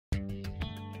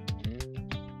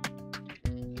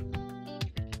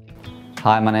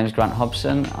Hi, my name is Grant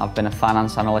Hobson. I've been a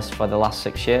finance analyst for the last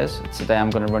 6 years. Today I'm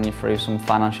going to run you through some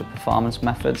financial performance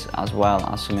methods as well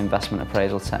as some investment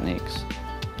appraisal techniques.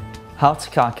 How to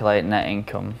calculate net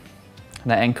income.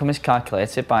 Net income is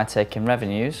calculated by taking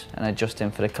revenues and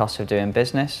adjusting for the cost of doing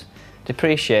business,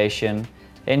 depreciation,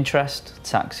 interest,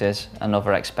 taxes and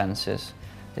other expenses.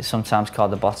 It's sometimes called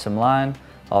the bottom line,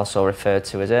 also referred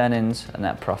to as earnings and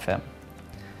net profit.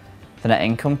 The net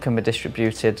income can be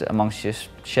distributed amongst your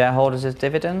shareholders as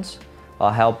dividends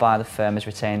or held by the firm as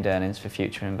retained earnings for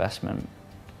future investment.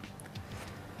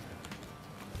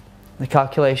 The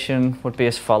calculation would be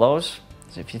as follows.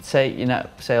 So if you take your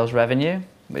net sales revenue,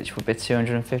 which would be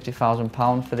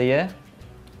 £250,000 for the year,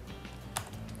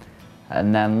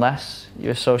 and then less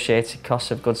your associated cost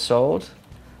of goods sold,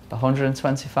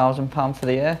 £120,000 for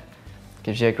the year,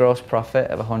 gives you a gross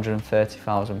profit of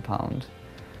 £130,000.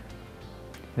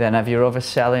 Then have your other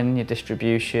selling, your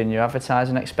distribution, your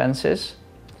advertising expenses,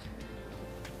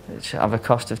 which have a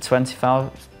cost of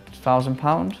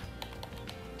 £20,000.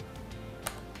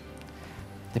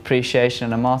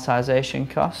 Depreciation and amortisation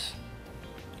costs,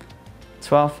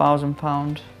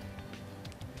 £12,000.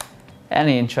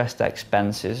 Any interest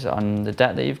expenses on the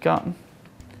debt that you've got,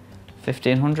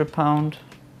 £1,500.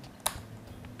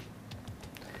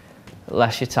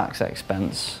 Less your tax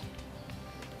expense,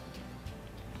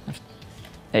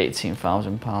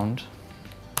 £18,000,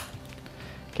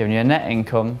 giving you a net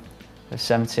income of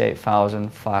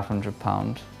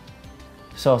 £78,500.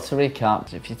 So to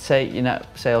recap, if you take your net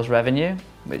sales revenue,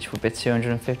 which would be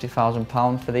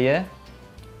 £250,000 for the year,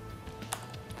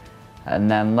 and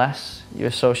then less your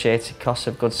associated cost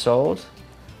of goods sold,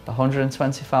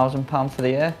 £120,000 for the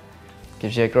year,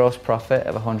 gives you a gross profit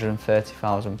of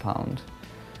 £130,000.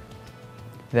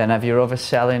 Then have your other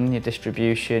selling, your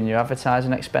distribution, your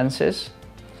advertising expenses,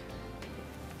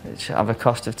 which have a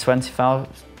cost of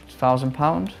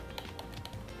 £20,000.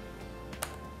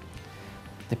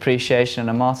 Depreciation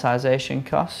and amortisation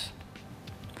costs,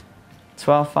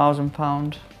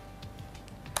 £12,000.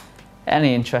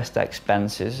 Any interest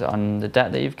expenses on the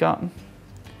debt that you've got,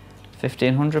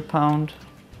 £1,500.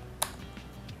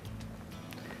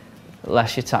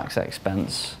 Less your tax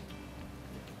expense,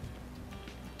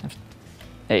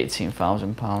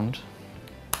 £18,000,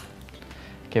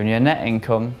 giving you a net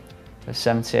income of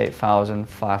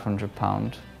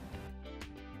 £78,500.